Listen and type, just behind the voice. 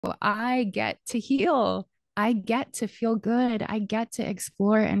I get to heal. I get to feel good. I get to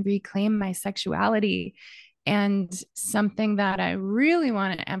explore and reclaim my sexuality. And something that I really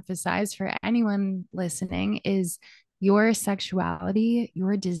want to emphasize for anyone listening is your sexuality,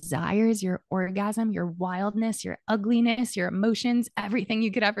 your desires, your orgasm, your wildness, your ugliness, your emotions, everything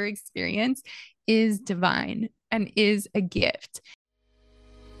you could ever experience is divine and is a gift.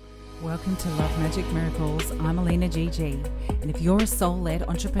 Welcome to Love Magic Miracles. I'm Alina GG, and if you're a soul-led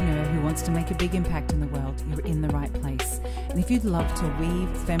entrepreneur who wants to make a big impact in the world, you're in the right place. And if you'd love to weave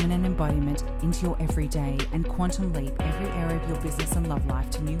feminine embodiment into your everyday and quantum leap every area of your business and love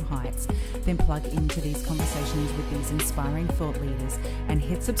life to new heights, then plug into these conversations with these inspiring thought leaders and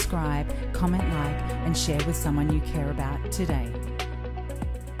hit subscribe, comment, like, and share with someone you care about today.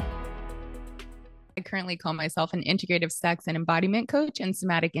 I currently call myself an integrative sex and embodiment coach and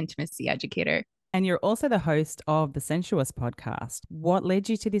somatic intimacy educator. And you're also the host of the Sensuous podcast. What led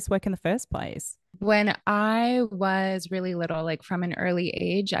you to this work in the first place? When I was really little, like from an early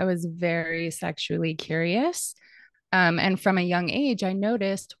age, I was very sexually curious. And from a young age, I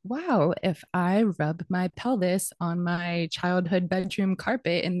noticed, wow, if I rub my pelvis on my childhood bedroom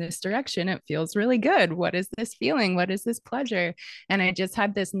carpet in this direction, it feels really good. What is this feeling? What is this pleasure? And I just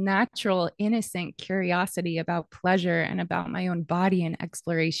had this natural, innocent curiosity about pleasure and about my own body and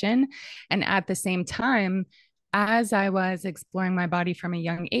exploration. And at the same time, as I was exploring my body from a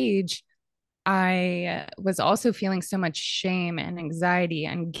young age, I was also feeling so much shame and anxiety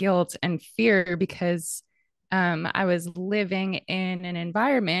and guilt and fear because I was living in an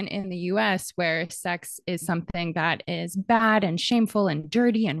environment in the US where sex is something that is bad and shameful and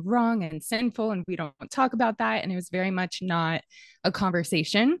dirty and wrong and sinful. And we don't talk about that. And it was very much not a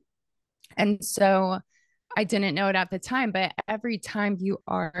conversation. And so I didn't know it at the time, but every time you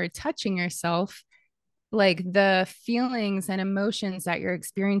are touching yourself, like the feelings and emotions that you're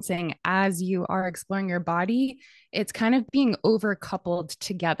experiencing as you are exploring your body, it's kind of being overcoupled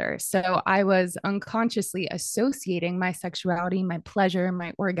together. So I was unconsciously associating my sexuality, my pleasure,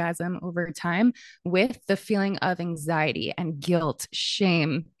 my orgasm over time with the feeling of anxiety and guilt,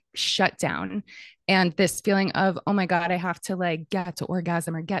 shame, shutdown. And this feeling of, oh my God, I have to like get to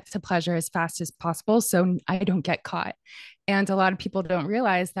orgasm or get to pleasure as fast as possible so I don't get caught. And a lot of people don't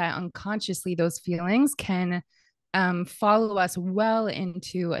realize that unconsciously those feelings can follow us well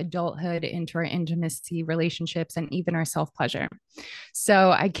into adulthood, into our intimacy relationships, and even our self pleasure.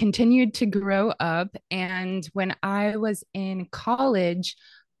 So I continued to grow up. And when I was in college,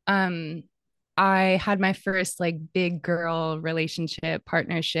 um, I had my first like big girl relationship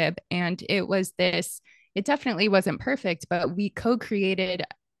partnership. And it was this, it definitely wasn't perfect, but we co created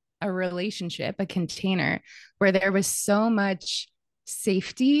a relationship, a container where there was so much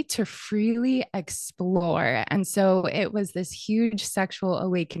safety to freely explore. And so it was this huge sexual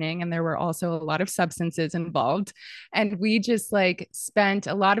awakening. And there were also a lot of substances involved. And we just like spent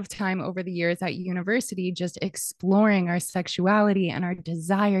a lot of time over the years at university just exploring our sexuality and our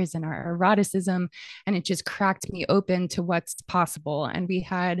desires and our eroticism. And it just cracked me open to what's possible. And we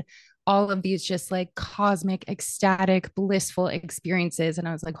had all of these just like cosmic, ecstatic, blissful experiences. And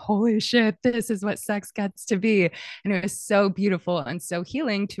I was like, holy shit, this is what sex gets to be. And it was so beautiful and so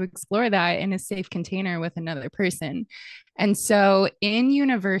healing to explore that in a safe container with another person. And so in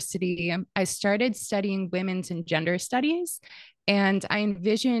university, I started studying women's and gender studies. And I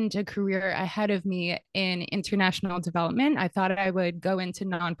envisioned a career ahead of me in international development. I thought I would go into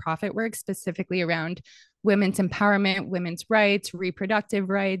nonprofit work specifically around women's empowerment, women's rights, reproductive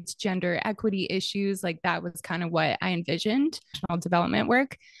rights, gender equity issues. Like that was kind of what I envisioned, national development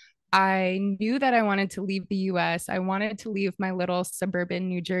work. I knew that I wanted to leave the US. I wanted to leave my little suburban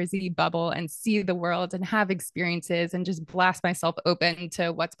New Jersey bubble and see the world and have experiences and just blast myself open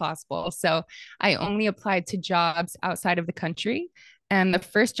to what's possible. So I only applied to jobs outside of the country. And the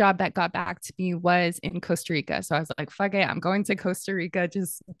first job that got back to me was in Costa Rica. So I was like, fuck it, I'm going to Costa Rica.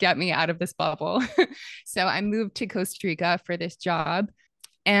 Just get me out of this bubble. So I moved to Costa Rica for this job.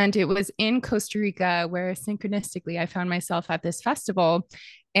 And it was in Costa Rica where synchronistically I found myself at this festival.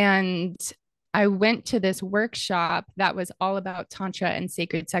 And I went to this workshop that was all about Tantra and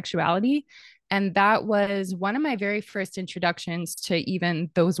sacred sexuality. And that was one of my very first introductions to even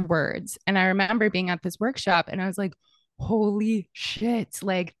those words. And I remember being at this workshop and I was like, holy shit,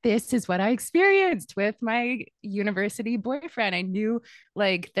 like this is what I experienced with my university boyfriend. I knew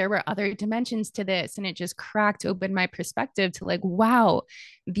like there were other dimensions to this, and it just cracked open my perspective to like, wow,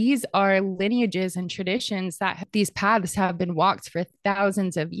 these are lineages and traditions that these paths have been walked for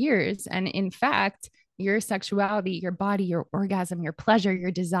thousands of years. And in fact, your sexuality, your body, your orgasm, your pleasure,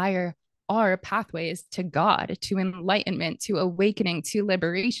 your desire, are pathways to God, to enlightenment, to awakening, to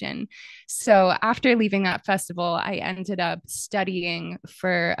liberation. So after leaving that festival, I ended up studying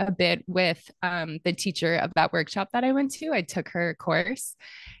for a bit with the teacher of that workshop that I went to. I took her course.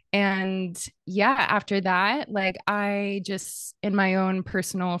 And yeah, after that, like I just in my own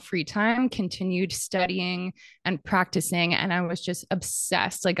personal free time continued studying and practicing. And I was just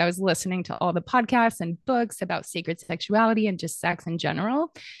obsessed. Like I was listening to all the podcasts and books about sacred sexuality and just sex in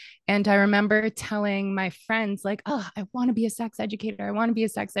general. And I remember telling my friends, like, oh, I want to be a sex educator. I want to be a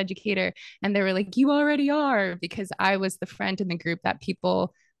sex educator. And they were like, you already are, because I was the friend in the group that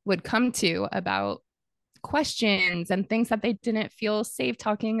people would come to about questions and things that they didn't feel safe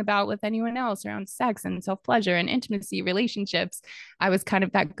talking about with anyone else around sex and self pleasure and intimacy, relationships. I was kind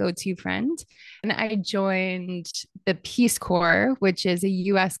of that go to friend. And I joined the Peace Corps, which is a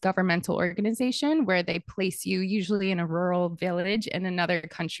US governmental organization where they place you usually in a rural village in another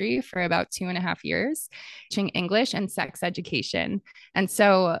country for about 2.5 years, teaching English and sex education. And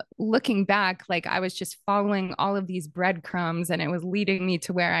so looking back, like I was just following all of these breadcrumbs and it was leading me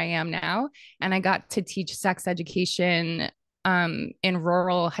to where I am now. And I got to teach sex education in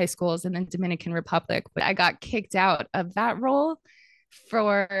rural high schools in the Dominican Republic. But I got kicked out of that role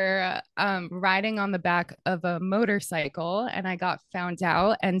for riding on the back of a motorcycle, and I got found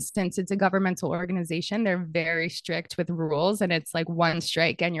out. And since it's a governmental organization, they're very strict with rules, and it's like one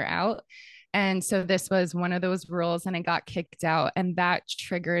strike and you're out. And so this was one of those rules, and I got kicked out, and that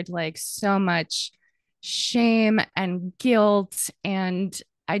triggered like so much shame and guilt. And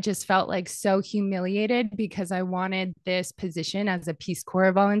I just felt like so humiliated because I wanted this position as a Peace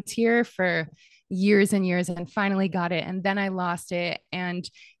Corps volunteer for years and years and finally got it. And then I lost it. And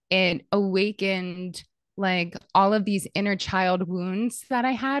it awakened like all of these inner child wounds that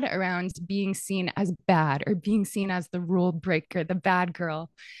I had around being seen as bad or being seen as the rule breaker, the bad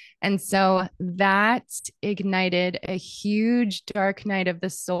girl. And so that ignited a huge dark night of the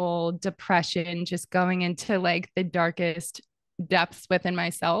soul, depression, just going into like the darkest depths within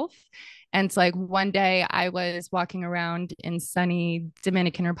myself. And it's like one day I was walking around in sunny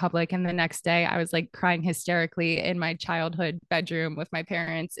Dominican Republic, and the next day I was like crying hysterically in my childhood bedroom with my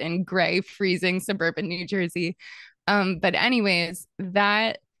parents in gray, freezing suburban New Jersey. But, anyways,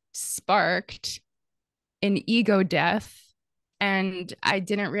 that sparked an ego death. And I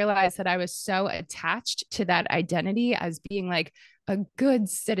didn't realize that I was so attached to that identity as being like a good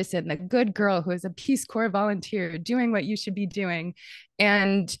citizen, the good girl who is a Peace Corps volunteer doing what you should be doing.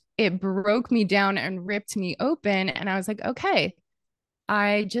 And it broke me down and ripped me open. And I was like, okay,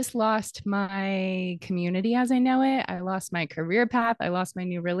 I just lost my community as I know it. I lost my career path. I lost my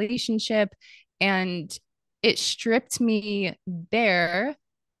new relationship. And it stripped me bare.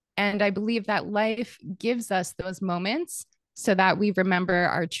 And I believe that life gives us those moments so that we remember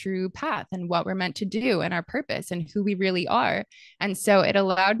our true path and what we're meant to do and our purpose and who we really are. And so it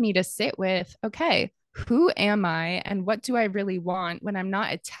allowed me to sit with, okay, who am I and what do I really want when I'm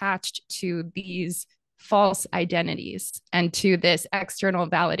not attached to these false identities and to this external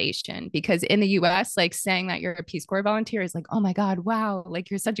validation? Because in the US, like saying that you're a Peace Corps volunteer is like, oh my God, wow, like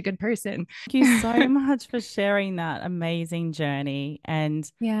you're such a good person. Thank you so much for sharing that amazing journey. And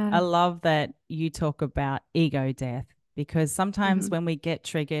Yeah. I love that you talk about ego death, because sometimes Mm-hmm. when we get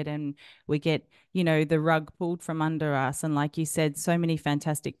triggered and we get, you know, the rug pulled from under us, and like you said, so many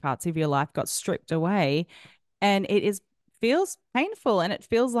fantastic parts of your life got stripped away, and it is feels painful and it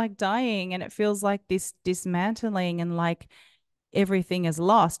feels like dying and it feels like this dismantling and like everything is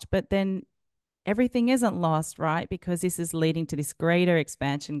lost. But then everything isn't lost, right? Because this is leading to this greater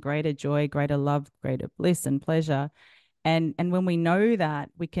expansion, greater joy, greater love, greater bliss and pleasure. And when we know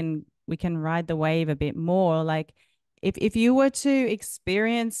that, we can ride the wave a bit more. Like if you were to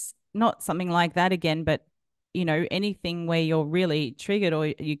experience not something like that again, but you know, anything where you're really triggered or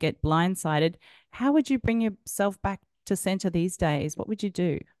you get blindsided, how would you bring yourself back to center these days? What would you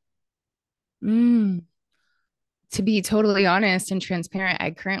do? Mm. To be totally honest and transparent,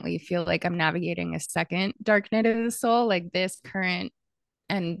 I currently feel like I'm navigating a second dark night of the soul, like this current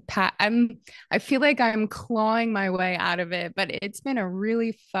I feel like I'm clawing my way out of it, but it's been a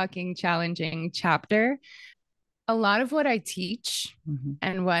really fucking challenging chapter. A lot of what I teach Mm-hmm.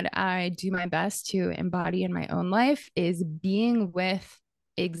 and what I do my best to embody in my own life is being with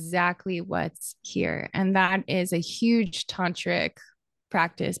exactly what's here. And that is a huge tantric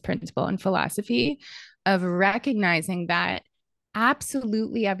practice, principle, and philosophy of recognizing that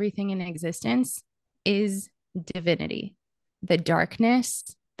absolutely everything in existence is divinity. The darkness,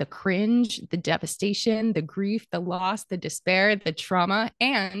 the cringe, the devastation, the grief, the loss, the despair, the trauma,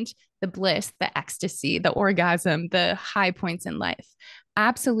 and the bliss, the ecstasy, the orgasm, the high points in life.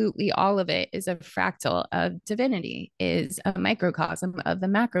 absolutely all of it is a fractal of divinity, is a microcosm of the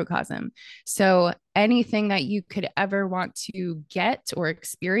macrocosm. So anything that you could ever want to get or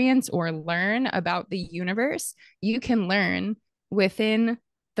experience or learn about the universe, you can learn within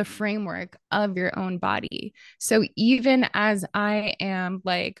the framework of your own body. So even as I am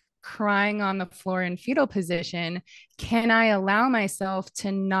like crying on the floor in fetal position, can I allow myself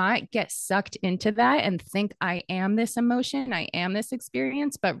to not get sucked into that and think I am this emotion, I am this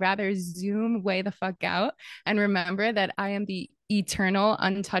experience, but rather zoom way the fuck out and remember that I am the eternal,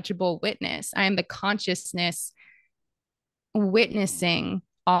 untouchable witness. I am the consciousness witnessing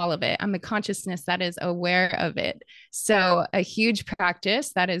all of it. I'm the consciousness that is aware of it. So, a huge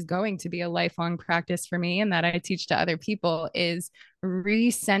practice that is going to be a lifelong practice for me and that I teach to other people is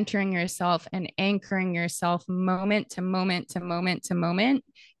recentering yourself and anchoring yourself moment to moment to moment to moment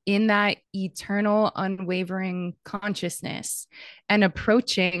in that eternal, unwavering consciousness and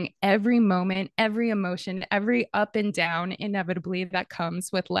approaching every moment, every emotion, every up and down inevitably that comes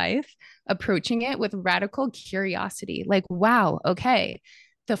with life, approaching it with radical curiosity. Like, wow, okay,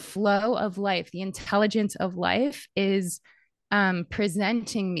 the flow of life, the intelligence of life is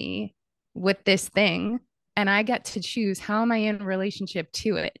presenting me with this thing, and I get to choose how am I in relationship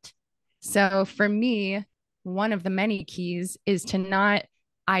to it. So for me, one of the many keys is to not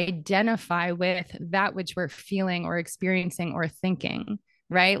identify with that which we're feeling or experiencing or thinking,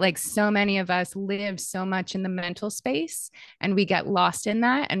 right? Like so many of us live so much in the mental space and we get lost in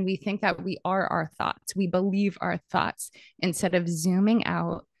that and we think that we are our thoughts. We believe our thoughts instead of zooming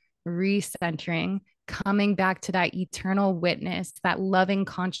out, recentering, coming back to that eternal witness, that loving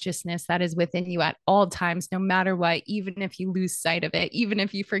consciousness that is within you at all times, no matter what, even if you lose sight of it, even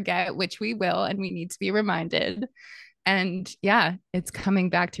if you forget, which we will, and we need to be reminded. And yeah, it's coming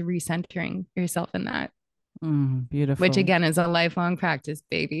back to recentering yourself in that, which Beautiful. again is a lifelong practice,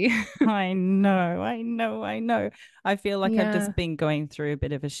 baby. I know, I know, I know. I feel like I've Yeah. just been going through a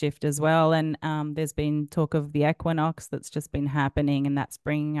bit of a shift as well. And there's been talk of the equinox that's just been happening, and that's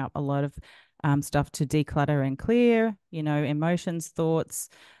bringing up a lot of stuff to declutter and clear, emotions, thoughts,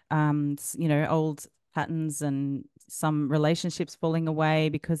 old patterns and some relationships falling away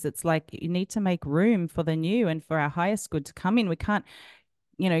because it's like you need to make room for the new and for our highest good to come in. We can't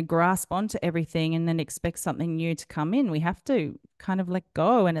grasp onto everything and then expect something new to come in. We have to kind of let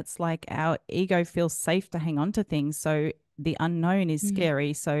go. And it's like our ego feels safe to hang on to things. So the unknown is Mm.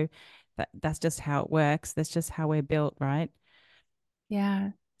 scary. So that's just how it works. That's just how we're built, right?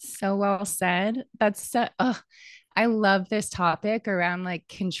 Yeah. So well said. That's so, oh, I love this topic around like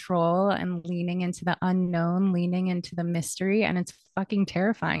control and leaning into the unknown, leaning into the mystery. And it's fucking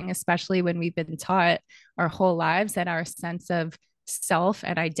terrifying, especially when we've been taught our whole lives that our sense of self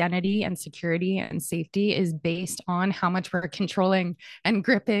and identity and security and safety is based on how much we're controlling and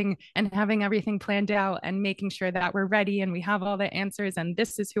gripping and having everything planned out and making sure that we're ready and we have all the answers and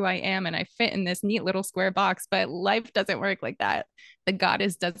this is who I am and I fit in this neat little square box. But life doesn't work like that. The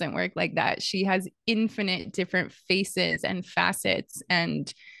goddess doesn't work like that. She has infinite different faces and facets.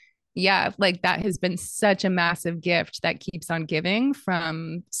 And yeah, like that has been such a massive gift that keeps on giving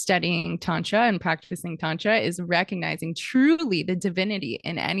from studying Tantra and practicing Tantra is recognizing truly the divinity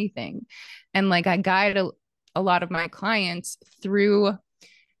in anything. And like I guide a lot of my clients through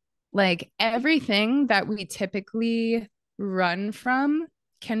like everything that we typically run from,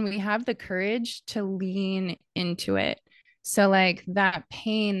 can we have the courage to lean into it? So, like that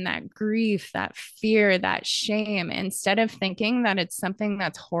pain, that grief, that fear, that shame, instead of thinking that it's something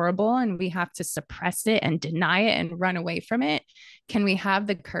that's horrible and we have to suppress it and deny it and run away from it, can we have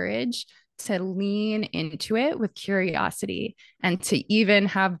the courage to lean into it with curiosity and to even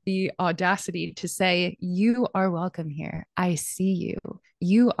have the audacity to say, you are welcome here. I see you.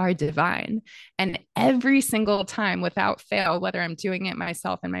 You are divine. And every single time without fail, whether I'm doing it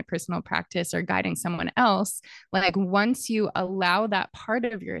myself in my personal practice or guiding someone else, like once you allow that part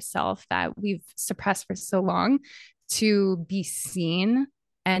of yourself that we've suppressed for so long to be seen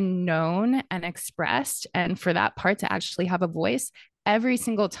and known and expressed, and for that part to actually have a voice, every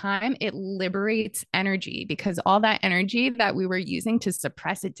single time it liberates energy because all that energy that we were using to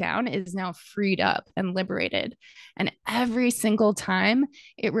suppress it down is now freed up and liberated. And every single time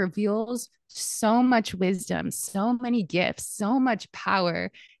it reveals so much wisdom, so many gifts, so much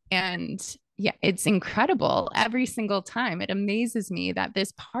power. And yeah, it's incredible every single time. It amazes me that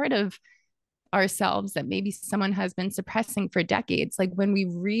this part of ourselves that maybe someone has been suppressing for decades, like when we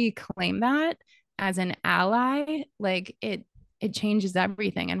reclaim that as an ally, like it changes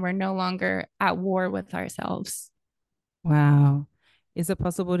everything and we're no longer at war with ourselves. Wow. Is it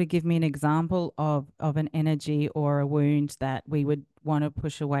possible to give me an example of an energy or a wound that we would want to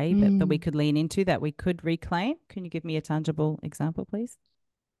push away, but that we Mm, could lean into, that we could reclaim? Can you give me a tangible example, please?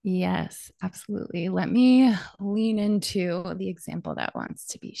 yes, absolutely. Let me lean into the example that wants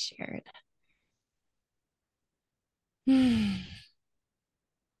to be shared.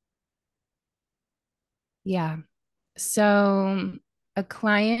 Yeah. So a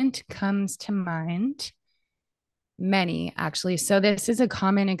client comes to mind, many actually. So this is a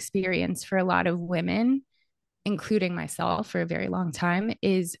common experience for a lot of women, including myself for a very long time,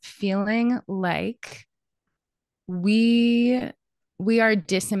 is feeling like we we are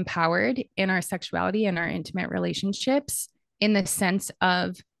disempowered in our sexuality and our intimate relationships in the sense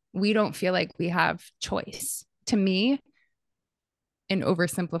of we don't feel like we have choice. To me, an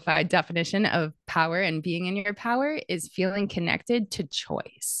oversimplified definition of power and being in your power is feeling connected to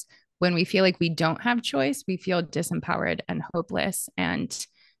choice. When we feel like we don't have choice, we feel disempowered and hopeless and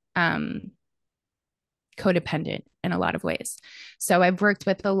um, codependent in a lot of ways. So I've worked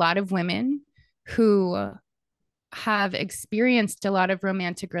with a lot of women who have experienced a lot of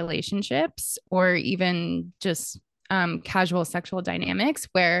romantic relationships or even just casual sexual dynamics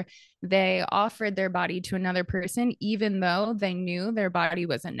where they offered their body to another person, even though they knew their body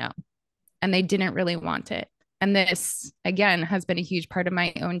was a no and they didn't really want it. And this, again, has been a huge part of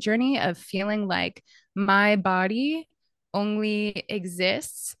my own journey of feeling like my body only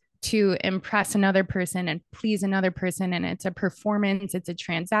exists to impress another person and please another person. And it's a performance, it's a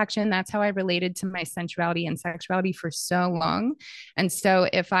transaction. That's how I related to my sensuality and sexuality for so long. And so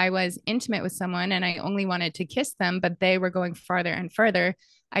if I was intimate with someone and I only wanted to kiss them, but they were going farther and further,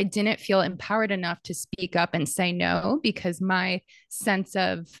 I didn't feel empowered enough to speak up and say no because my sense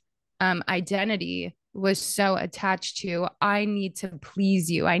of identity was so attached to I need to please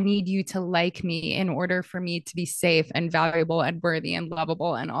you. I need you to like me in order for me to be safe and valuable and worthy and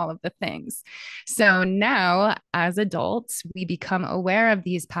lovable and all of the things. So now, as adults, we become aware of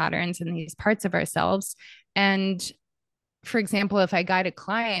these patterns and these parts of ourselves. And for example, if I guide a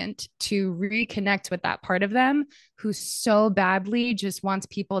client to reconnect with that part of them who so badly just wants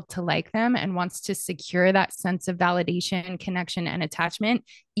people to like them and wants to secure that sense of validation, connection, and attachment,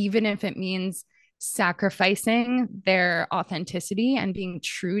 even if it means sacrificing their authenticity and being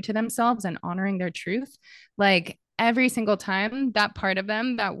true to themselves and honoring their truth, like every single time that part of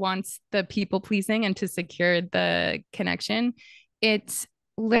them that wants the people pleasing and to secure the connection, it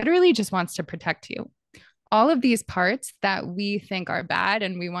literally just wants to protect you. All of these parts that we think are bad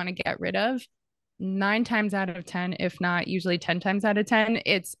and we want to get rid of, 9 times out of 10, if not usually 10 times out of 10,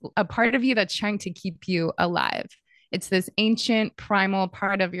 it's a part of you that's trying to keep you alive. It's this ancient primal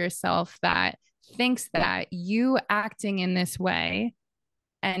part of yourself that thinks that you acting in this way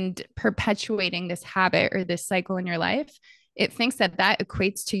and perpetuating this habit or this cycle in your life, it thinks that that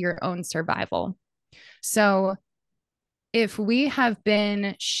equates to your own survival. So if we have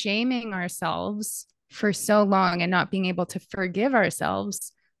been shaming ourselves for so long and not being able to forgive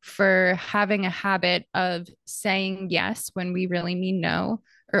ourselves for having a habit of saying yes when we really mean no,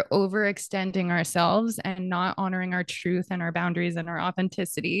 or overextending ourselves and not honoring our truth and our boundaries and our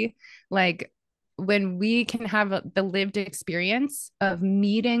authenticity, like when we can have the lived experience of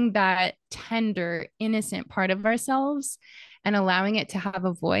meeting that tender, innocent part of ourselves and allowing it to have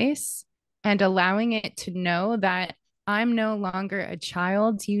a voice and allowing it to know that I'm no longer a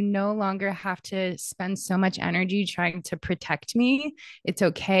child. You no longer have to spend so much energy trying to protect me. It's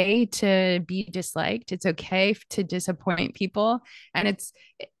okay to be disliked. It's okay to disappoint people. And it's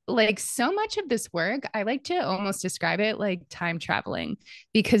like so much of this work, I like to almost describe it like time traveling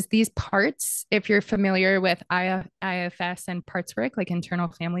because these parts, if you're familiar with IFS and parts work, like internal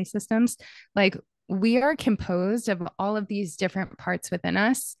family systems, like we are composed of all of these different parts within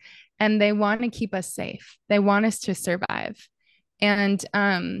us and they want to keep us safe. They want us to survive. And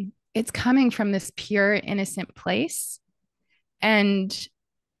it's coming from this pure, innocent place. And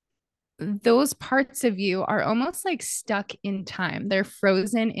those parts of you are almost like stuck in time. They're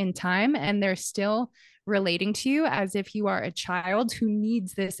frozen in time and they're still relating to you as if you are a child who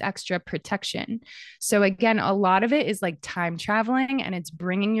needs this extra protection. So, again, a lot of it is like time traveling and it's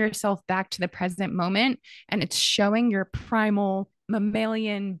bringing yourself back to the present moment and it's showing your primal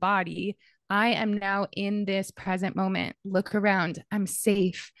mammalian body. I am now in this present moment. Look around. I'm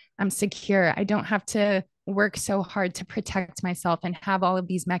safe. I'm secure. I don't have to work so hard to protect myself and have all of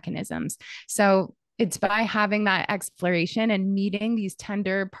these mechanisms. So it's by having that exploration and meeting these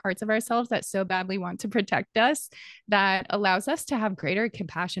tender parts of ourselves that so badly want to protect us that allows us to have greater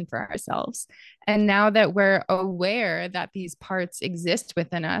compassion for ourselves. And now that we're aware that these parts exist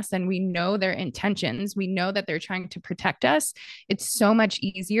within us and we know their intentions, we know that they're trying to protect us, it's so much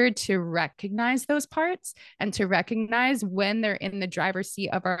easier to recognize those parts and to recognize when they're in the driver's seat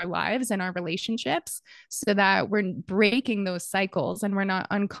of our lives and our relationships so that we're breaking those cycles and we're not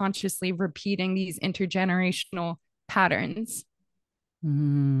unconsciously repeating these intergenerational patterns.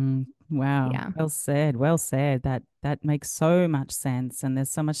 Wow. Yeah. Well said. Well said. That makes so much sense. And there's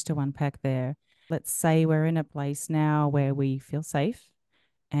so much to unpack there. Let's say we're in a place now where we feel safe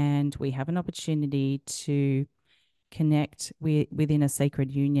and we have an opportunity to connect within a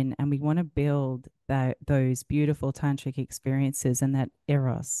sacred union, and we want to build those beautiful tantric experiences and that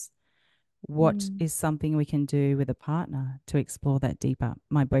eros. What Mm. is something we can do with a partner to explore that deeper?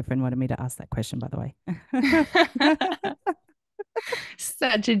 My boyfriend wanted me to ask that question, by the way.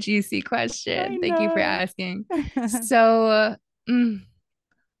 Such a juicy I question. Thank you for know. asking. So, mm,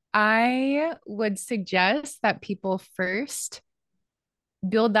 I would suggest that people first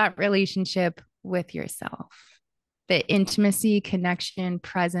build that relationship with yourself. The intimacy, connection,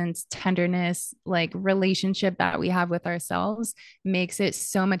 presence, tenderness, like relationship that we have with ourselves makes it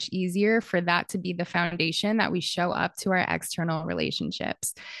so much easier for that to be the foundation that we show up to our external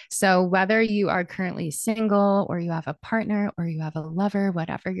relationships. So, whether you are currently single or you have a partner or you have a lover,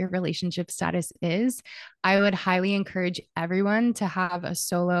 whatever your relationship status is, I would highly encourage everyone to have a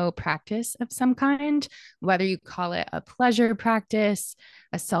solo practice of some kind, whether you call it a pleasure practice,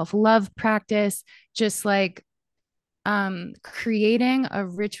 a self love practice, just like creating a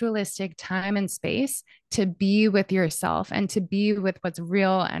ritualistic time and space to be with yourself and to be with what's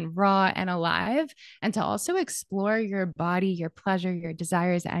real and raw and alive, and to also explore your body, your pleasure, your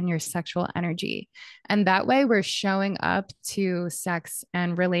desires, and your sexual energy. And that way, we're showing up to sex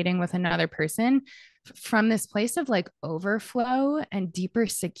and relating with another person from this place of like overflow and deeper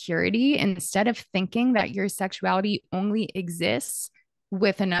security instead of thinking that your sexuality only exists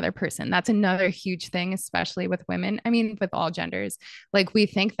with another person. That's another huge thing, especially with women. I mean, with all genders. Like, we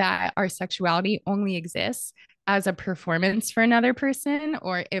think that our sexuality only exists as a performance for another person,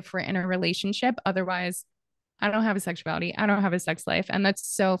 or if we're in a relationship. Otherwise, I don't have a sexuality. I don't have a sex life. And that's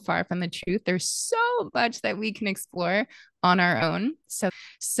so far from the truth. There's so much that we can explore on our own.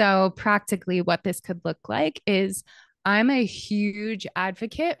 So practically, what this could look like is I'm a huge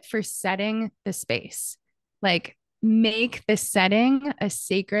advocate for setting the space. Like, make the setting a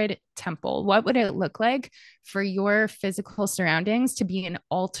sacred temple. What would it look like for your physical surroundings to be an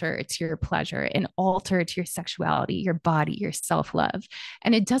altar to your pleasure, an altar to your sexuality, your body, your self love?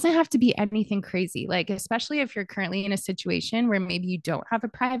 And it doesn't have to be anything crazy. Like, especially if you're currently in a situation where maybe you don't have a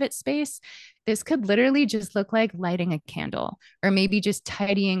private space, this could literally just look like lighting a candle, or maybe just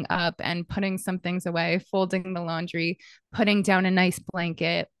tidying up and putting some things away, folding the laundry, putting down a nice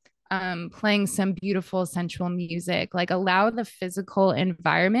blanket, playing some beautiful sensual music. Like, allow the physical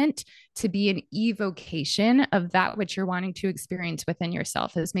environment to be an evocation of that which you're wanting to experience within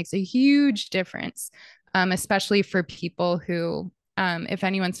yourself. This makes a huge difference, especially for people who, if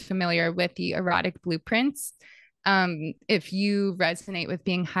anyone's familiar with the erotic blueprints, if you resonate with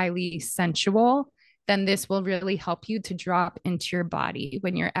being highly sensual, then this will really help you to drop into your body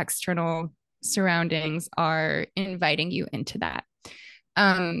when your external surroundings are inviting you into that.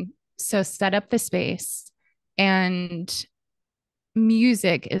 So set up the space, and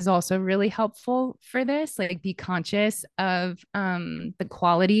music is also really helpful for this. Like, be conscious of the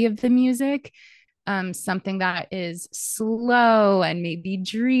quality of the music. Something that is slow and maybe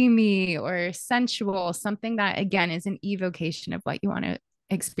dreamy or sensual, something that again is an evocation of what you want to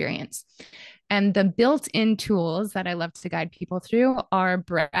experience. And the built-in tools that I love to guide people through are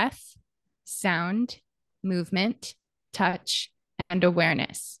breath, sound, movement, touch, and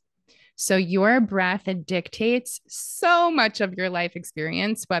awareness. So your breath dictates so much of your life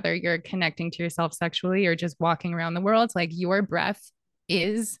experience, whether you're connecting to yourself sexually or just walking around the world. Like, your breath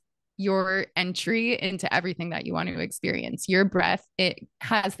is your entry into everything that you want to experience. Your breath, it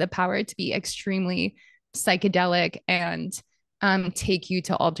has the power to be extremely psychedelic and take you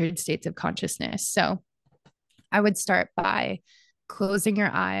to altered states of consciousness. So I would start by closing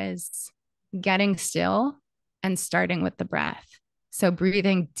your eyes, getting still, and starting with the breath. So,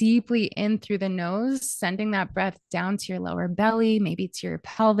 breathing deeply in through the nose, sending that breath down to your lower belly, maybe to your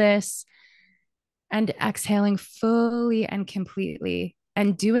pelvis, and exhaling fully and completely.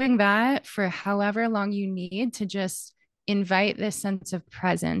 And doing that for however long you need to just invite this sense of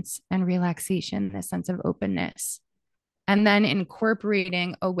presence and relaxation, this sense of openness. And then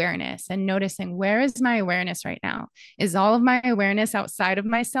incorporating awareness and noticing, where is my awareness right now? Is all of my awareness outside of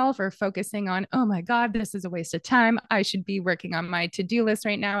myself, or focusing on, oh my God, this is a waste of time. I should be working on my to-do list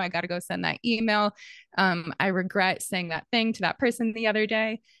right now. I got to go send that email. I regret saying that thing to that person the other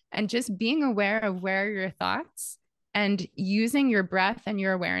day. And just being aware of where your thoughts, and using your breath and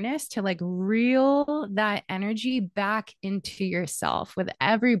your awareness to like reel that energy back into yourself with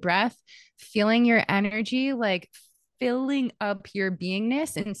every breath, feeling your energy like filling up your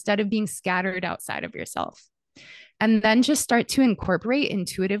beingness instead of being scattered outside of yourself. And then just start to incorporate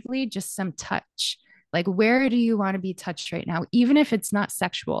intuitively just some touch. Like, where do you want to be touched right now? Even if it's not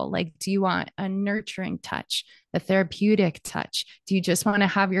sexual, like, do you want a nurturing touch, a therapeutic touch? Do you just want to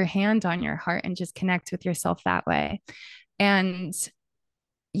have your hand on your heart and just connect with yourself that way? And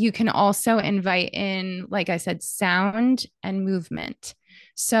you can also invite in, like I said, sound and movement.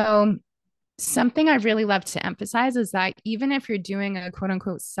 So, something I really love to emphasize is that even if you're doing a quote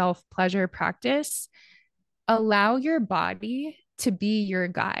unquote self pleasure practice, allow your body to be your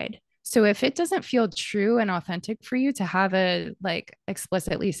guide. So if it doesn't feel true and authentic for you to have a like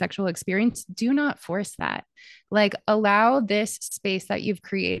explicitly sexual experience, do not force that. Like, allow this space that you've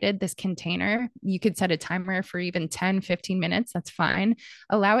created, this container. You could set a timer for even 10, 15 minutes. That's fine.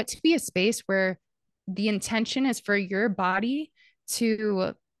 Allow it to be a space where the intention is for your body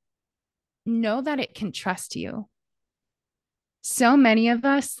to know that it can trust you. So many of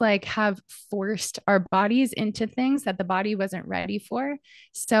us like have forced our bodies into things that the body wasn't ready for.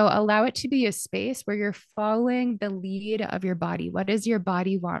 So allow it to be a space where you're following the lead of your body. What does your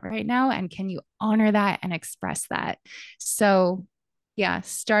body want right now? And can you honor that and express that? So, yeah,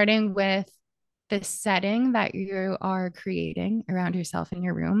 starting with the setting that you are creating around yourself in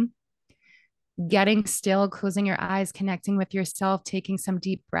your room, getting still, closing your eyes, connecting with yourself, taking some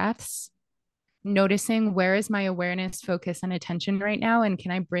deep breaths, noticing, where is my awareness, focus, and attention right now? And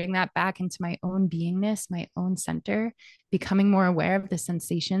can I bring that back into my own beingness, my own center, becoming more aware of the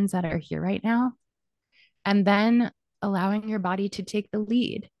sensations that are here right now? And then allowing your body to take the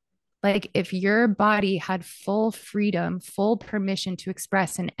lead. Like, if your body had full freedom, full permission to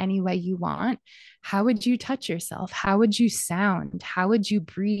express in any way you want, how would you touch yourself? How would you sound? How would you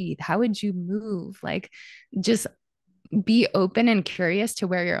breathe? How would you move? Like, just be open and curious to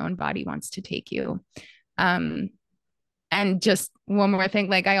where your own body wants to take you. Um, and just one more thing,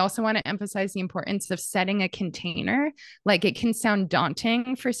 like, I also want to emphasize the importance of setting a container. Like, it can sound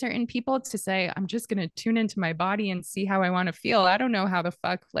daunting for certain people to say, I'm just going to tune into my body and see how I want to feel. I don't know how the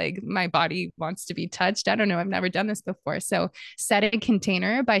fuck like my body wants to be touched. I don't know. I've never done this before. So set a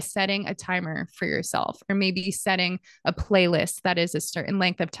container by setting a timer for yourself, or maybe setting a playlist that is a certain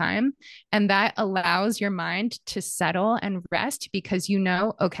length of time. And that allows your mind to settle and rest, because you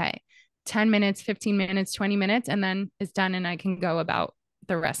know, okay, 10 minutes, 15 minutes, 20 minutes, and then it's done and I can go about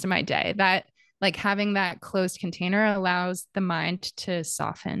the rest of my day. That, like, having that closed container allows the mind to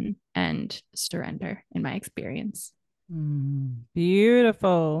soften and surrender, in my experience.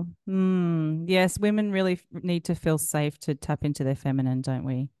 Beautiful. Yes, women really need to feel safe to tap into their feminine, don't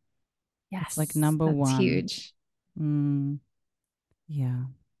we? It's like Yes, number that's one. huge. Yeah.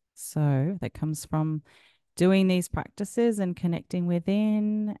 So that comes from doing these practices and connecting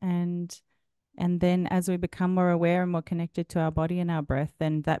within, and then as we become more aware and more connected to our body and our breath,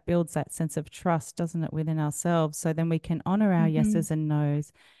 then that builds that sense of trust, doesn't it, within ourselves? So then we can honor our yeses and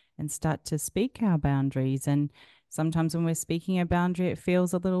nos and start to speak our boundaries. And sometimes when we're speaking a boundary, it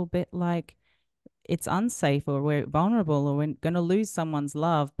feels a little bit like it's unsafe, or we're vulnerable, or we're going to lose someone's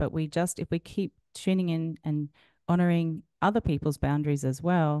love. But if we keep tuning in and honoring other people's boundaries as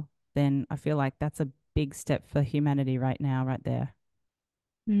well, then I feel like that's a big step for humanity right now, right there.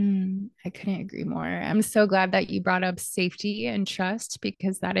 I couldn't agree more. I'm so glad that you brought up safety and trust,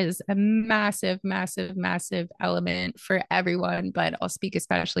 because that is a massive, massive, massive element for everyone. But I'll speak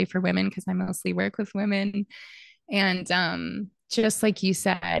especially for women because I mostly work with women. And just like you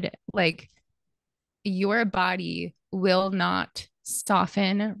said, like, your body will not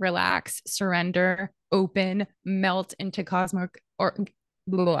soften, relax, surrender, open, melt into cosmic orgasmic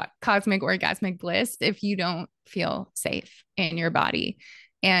bliss if you don't feel safe in your body.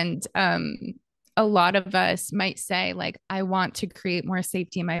 And a lot of us might say, like, I want to create more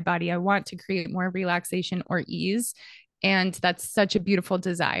safety in my body. I want to create more relaxation or ease. And that's such a beautiful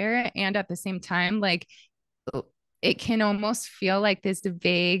desire. And at the same time, like, it can almost feel like this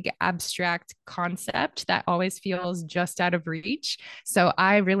vague, abstract concept that always feels just out of reach. So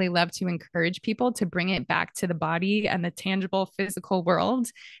I really love to encourage people to bring it back to the body and the tangible physical world,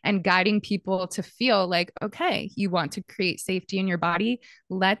 and guiding people to feel like, okay, you want to create safety in your body.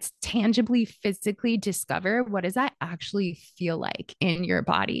 Let's tangibly, physically discover, what does that actually feel like in your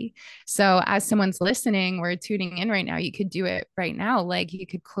body? So as someone's listening or tuning in right now, you could do it right now. Like, you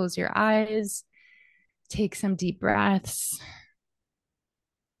could close your eyes, take some deep breaths.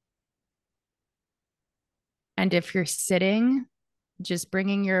 And if you're sitting, just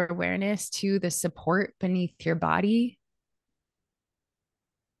bringing your awareness to the support beneath your body,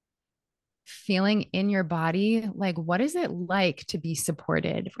 feeling in your body, like, what is it like to be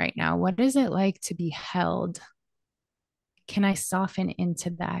supported right now? What is it like to be held? Can I soften into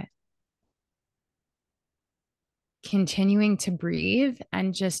that? Continuing to breathe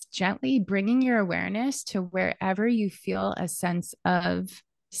and just gently bringing your awareness to wherever you feel a sense of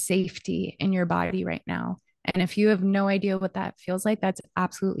safety in your body right now. And if you have no idea what that feels like, that's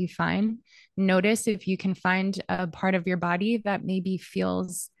absolutely fine. Notice if you can find a part of your body that maybe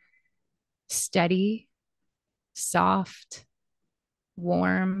feels steady, soft,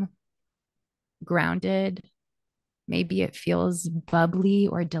 warm, grounded. Maybe it feels bubbly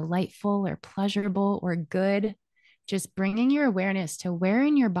or delightful or pleasurable or good. Just bringing your awareness to where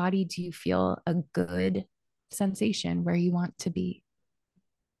in your body do you feel a good sensation, where you want to be.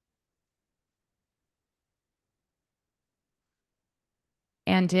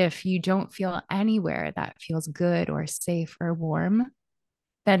 And if you don't feel anywhere that feels good or safe or warm,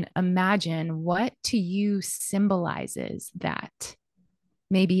 then imagine what to you symbolizes that.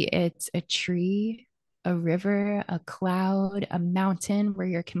 Maybe it's a tree, a river, a cloud, a mountain where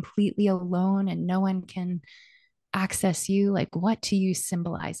you're completely alone and no one can access you. Like, what to you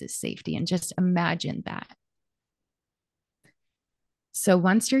symbolizes safety? And just imagine that. So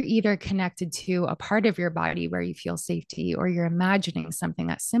once you're either connected to a part of your body where you feel safety, or you're imagining something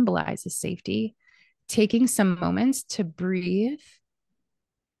that symbolizes safety, taking some moments to breathe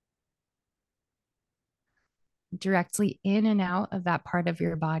directly in and out of that part of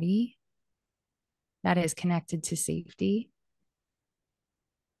your body that is connected to safety.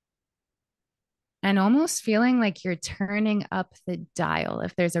 And almost feeling like you're turning up the dial.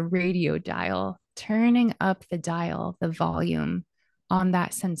 If there's a radio dial, turning up the dial, the volume on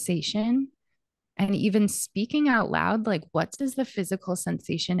that sensation, and even speaking out loud, like, what does the physical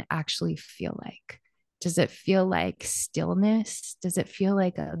sensation actually feel like? Does it feel like stillness? Does it feel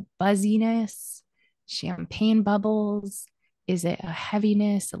like a buzziness, champagne bubbles? Is it a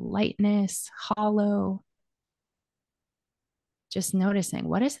heaviness, a lightness, hollow? Just noticing,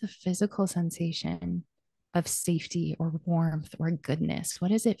 what is the physical sensation of safety or warmth or goodness?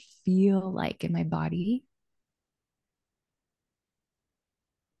 What does it feel like in my body?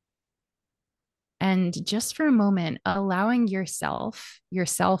 And just for a moment, allowing yourself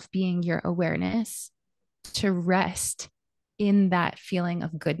being your awareness, to rest in that feeling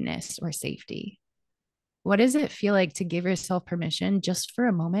of goodness or safety. What does it feel like to give yourself permission just for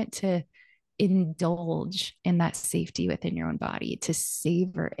a moment to indulge in that safety within your own body, to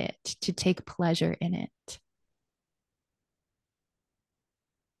savor it, to take pleasure in it?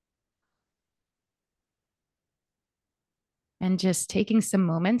 And just taking some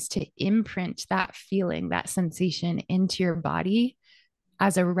moments to imprint that feeling, that sensation into your body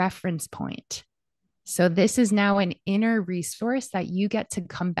as a reference point. So, this is now an inner resource that you get to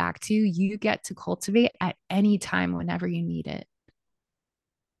come back to, you get to cultivate at any time whenever you need it.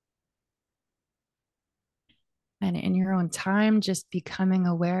 And in your own time, just becoming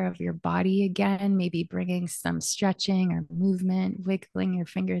aware of your body again, maybe bringing some stretching or movement, wiggling your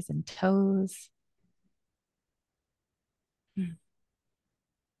fingers and toes,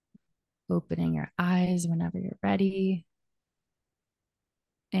 opening your eyes whenever you're ready.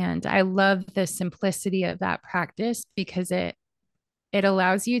 And I love the simplicity of that practice because it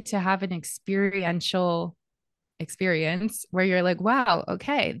allows you to have an experiential experience where you're like, wow,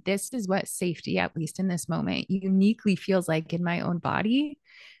 okay, this is what safety, at least in this moment, uniquely feels like in my own body.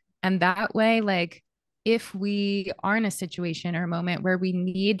 And that way, like, if we are in a situation or a moment where we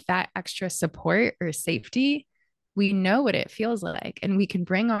need that extra support or safety, we know what it feels like, and we can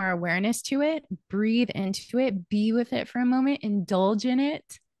bring our awareness to it, breathe into it, be with it for a moment, indulge in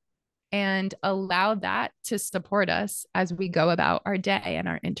it, and allow that to support us as we go about our day and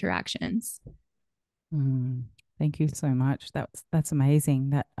our interactions. Mm, thank you so much. That's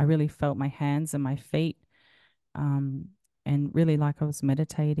amazing. That I really felt my hands and my feet, um, and really like I was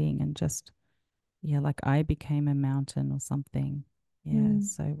meditating and just, yeah, like I became a mountain or something. Yeah. Mm.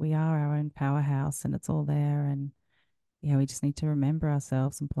 So we are our own powerhouse, and it's all there. And yeah, we just need to remember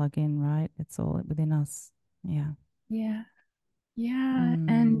ourselves and plug in, right? It's all within us. Yeah. Yeah. Yeah.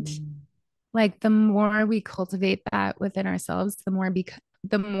 And Mm, like the more we cultivate that within ourselves, the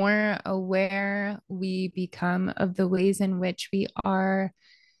more aware we become of the ways in which we are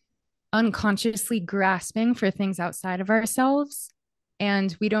unconsciously grasping for things outside of ourselves.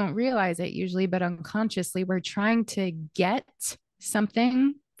 And we don't realize it usually, but unconsciously, we're trying to get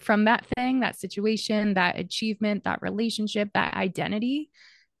something from that thing, that situation, that achievement, that relationship, that identity.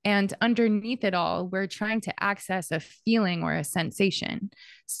 And underneath it all, we're trying to access a feeling or a sensation.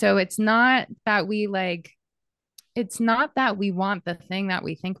 So it's not that we want the thing that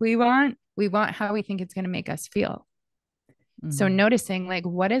we think we want. We want how we think it's going to make us feel. So mm, noticing like,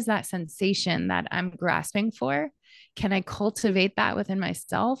 what is that sensation that I'm grasping for? Can I cultivate that within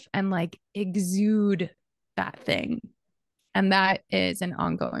myself and like exude that thing? And that is an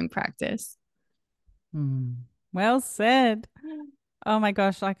ongoing practice. mm. Well said. Oh my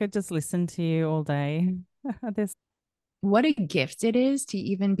gosh, I could just listen to you all day. This. What a gift it is to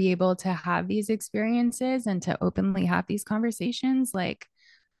even be able to have these experiences and to openly have these conversations. Like,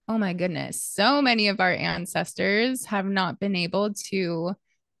 oh my goodness, so many of our ancestors have not been able to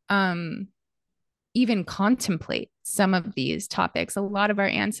um, even contemplate some of these topics. A lot of our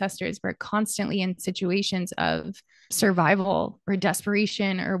ancestors were constantly in situations of survival or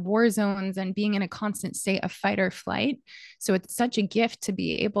desperation or war zones and being in a constant state of fight or flight. So it's such a gift to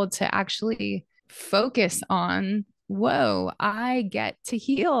be able to actually focus on, whoa, I get to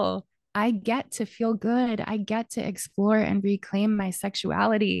heal. I get to feel good. I get to explore and reclaim my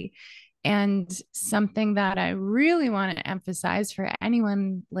sexuality. And something that I really want to emphasize for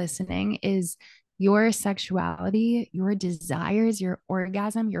anyone listening is your sexuality, your desires, your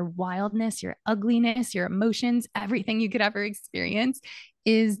orgasm, your wildness, your ugliness, your emotions, everything you could ever experience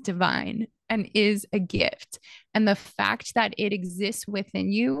is divine and is a gift. And the fact that it exists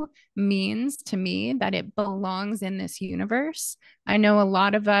within you means to me that it belongs in this universe. I know a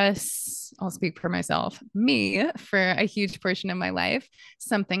lot of us, I'll speak for myself, me, for a huge portion of my life,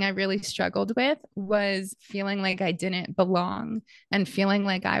 something I really struggled with was feeling like I didn't belong and feeling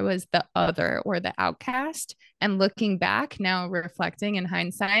like I was the other or the outcast. And looking back now, reflecting in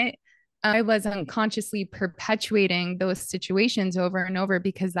hindsight, I was unconsciously perpetuating those situations over and over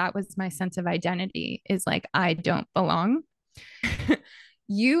because that was my sense of identity is like, I don't belong.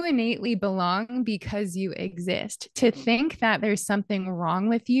 You innately belong because you exist. To think that there's something wrong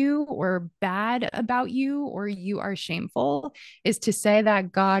with you or bad about you or you are shameful is to say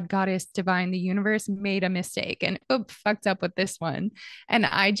that God, Goddess, Divine, the universe made a mistake and fucked up with this one. And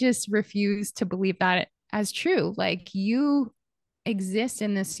I just refuse to believe that as true. Like you exist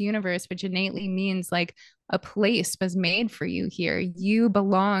in this universe, which innately means like a place was made for you here. You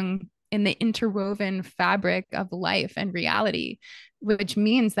belong in the interwoven fabric of life and reality, which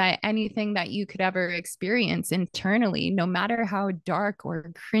means that anything that you could ever experience internally, no matter how dark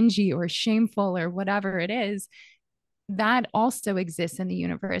or cringy or shameful or whatever it is, that also exists in the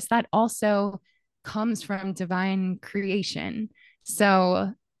universe. That also comes from divine creation.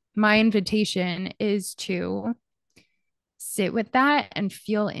 So, my invitation is to sit with that and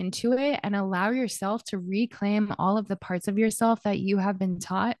feel into it and allow yourself to reclaim all of the parts of yourself that you have been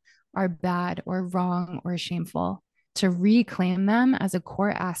taught are bad or wrong or shameful, to reclaim them as a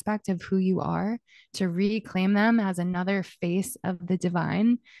core aspect of who you are, to reclaim them as another face of the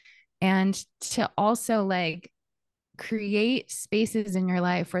divine, and to also like create spaces in your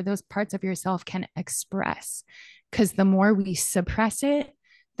life where those parts of yourself can express. Because the more we suppress it,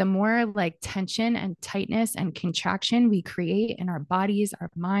 the more like tension and tightness and contraction we create in our bodies,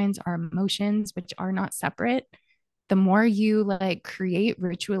 our minds, our emotions, which are not separate. The more you like create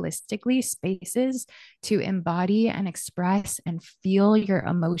ritualistically spaces to embody and express and feel your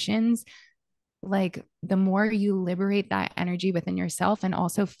emotions, like the more you liberate that energy within yourself and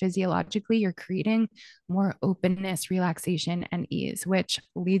also physiologically you're creating more openness, relaxation and ease, which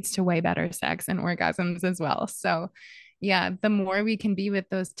leads to way better sex and orgasms as well. So yeah, the more we can be with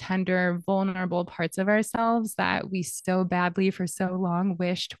those tender vulnerable parts of ourselves that we so badly for so long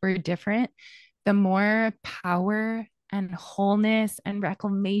wished were different, the more power and wholeness and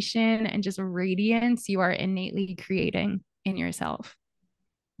reclamation and just radiance you are innately creating in yourself.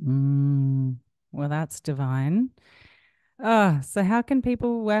 mm. Well, that's divine. Oh, so how can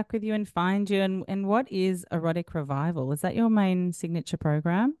people work with you and find you? And what is Erotic Revival? Is that your main signature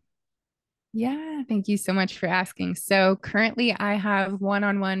program? Yeah, thank you so much for asking. So, currently, I have one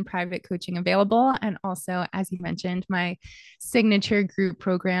on one private coaching available. And also, as you mentioned, my signature group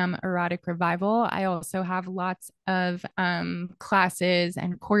program, Erotic Revival. I also have lots of classes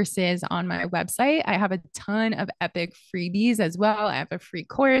and courses on my website. I have a ton of epic freebies as well. I have a free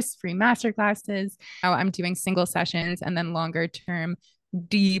course, free master classes. Now I'm doing single sessions and then longer term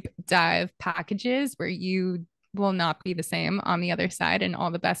deep dive packages where you will not be the same on the other side in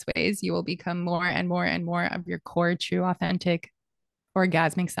all the best ways. You will become more and more and more of your core, true, authentic,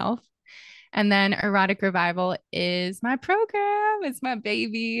 orgasmic self. And then Erotic Revival is my program. It's my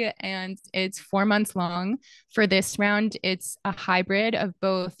baby, and it's 4 months long. For this round, it's a hybrid of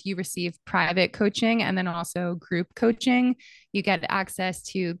both. You receive private coaching and then also group coaching. You get access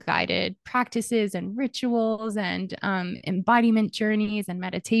to guided practices and rituals and embodiment journeys and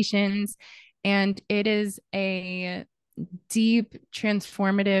meditations. And it is a deep,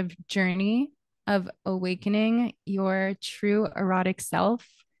 transformative journey of awakening your true erotic self,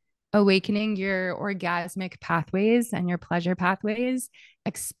 awakening your orgasmic pathways and your pleasure pathways,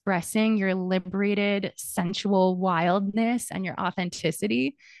 expressing your liberated sensual wildness and your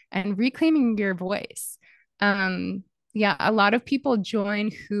authenticity, and reclaiming your voice. Um, yeah, a lot of people join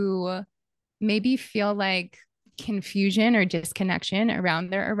who maybe feel like confusion or disconnection around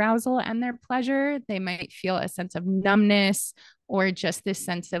their arousal and their pleasure. They might feel a sense of numbness or just this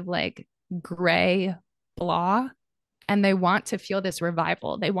sense of like gray blah. And they want to feel this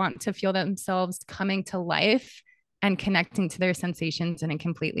revival. They want to feel themselves coming to life and connecting to their sensations in a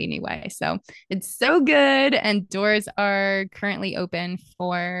completely new way. So it's so good. And doors are currently open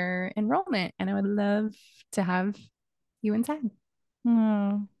for enrollment. And I would love to have you inside.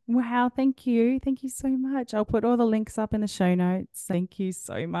 Oh, wow. Thank you. Thank you so much. I'll put all the links up in the show notes. Thank you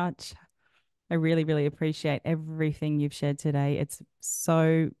so much. I really, really appreciate everything you've shared today. It's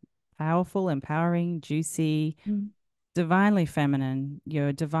so powerful, empowering, juicy, Mm. divinely feminine.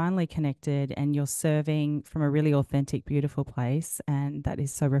 You're divinely connected and you're serving from a really authentic, beautiful place. And that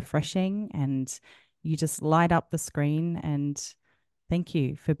is so refreshing. And you just light up the screen. And thank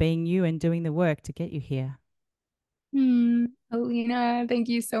you for being you and doing the work to get you here. Alina, thank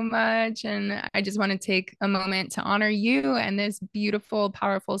you so much. And I just want to take a moment to honor you and this beautiful,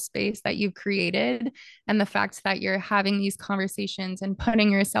 powerful space that you've created, and the fact that you're having these conversations and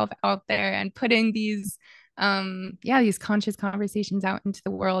putting yourself out there and putting these, yeah, these conscious conversations out into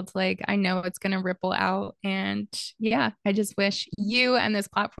the world. Like, I know it's going to ripple out. And yeah, I just wish you and this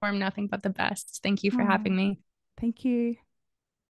platform nothing but the best. Thank you for Oh, having me. thank you.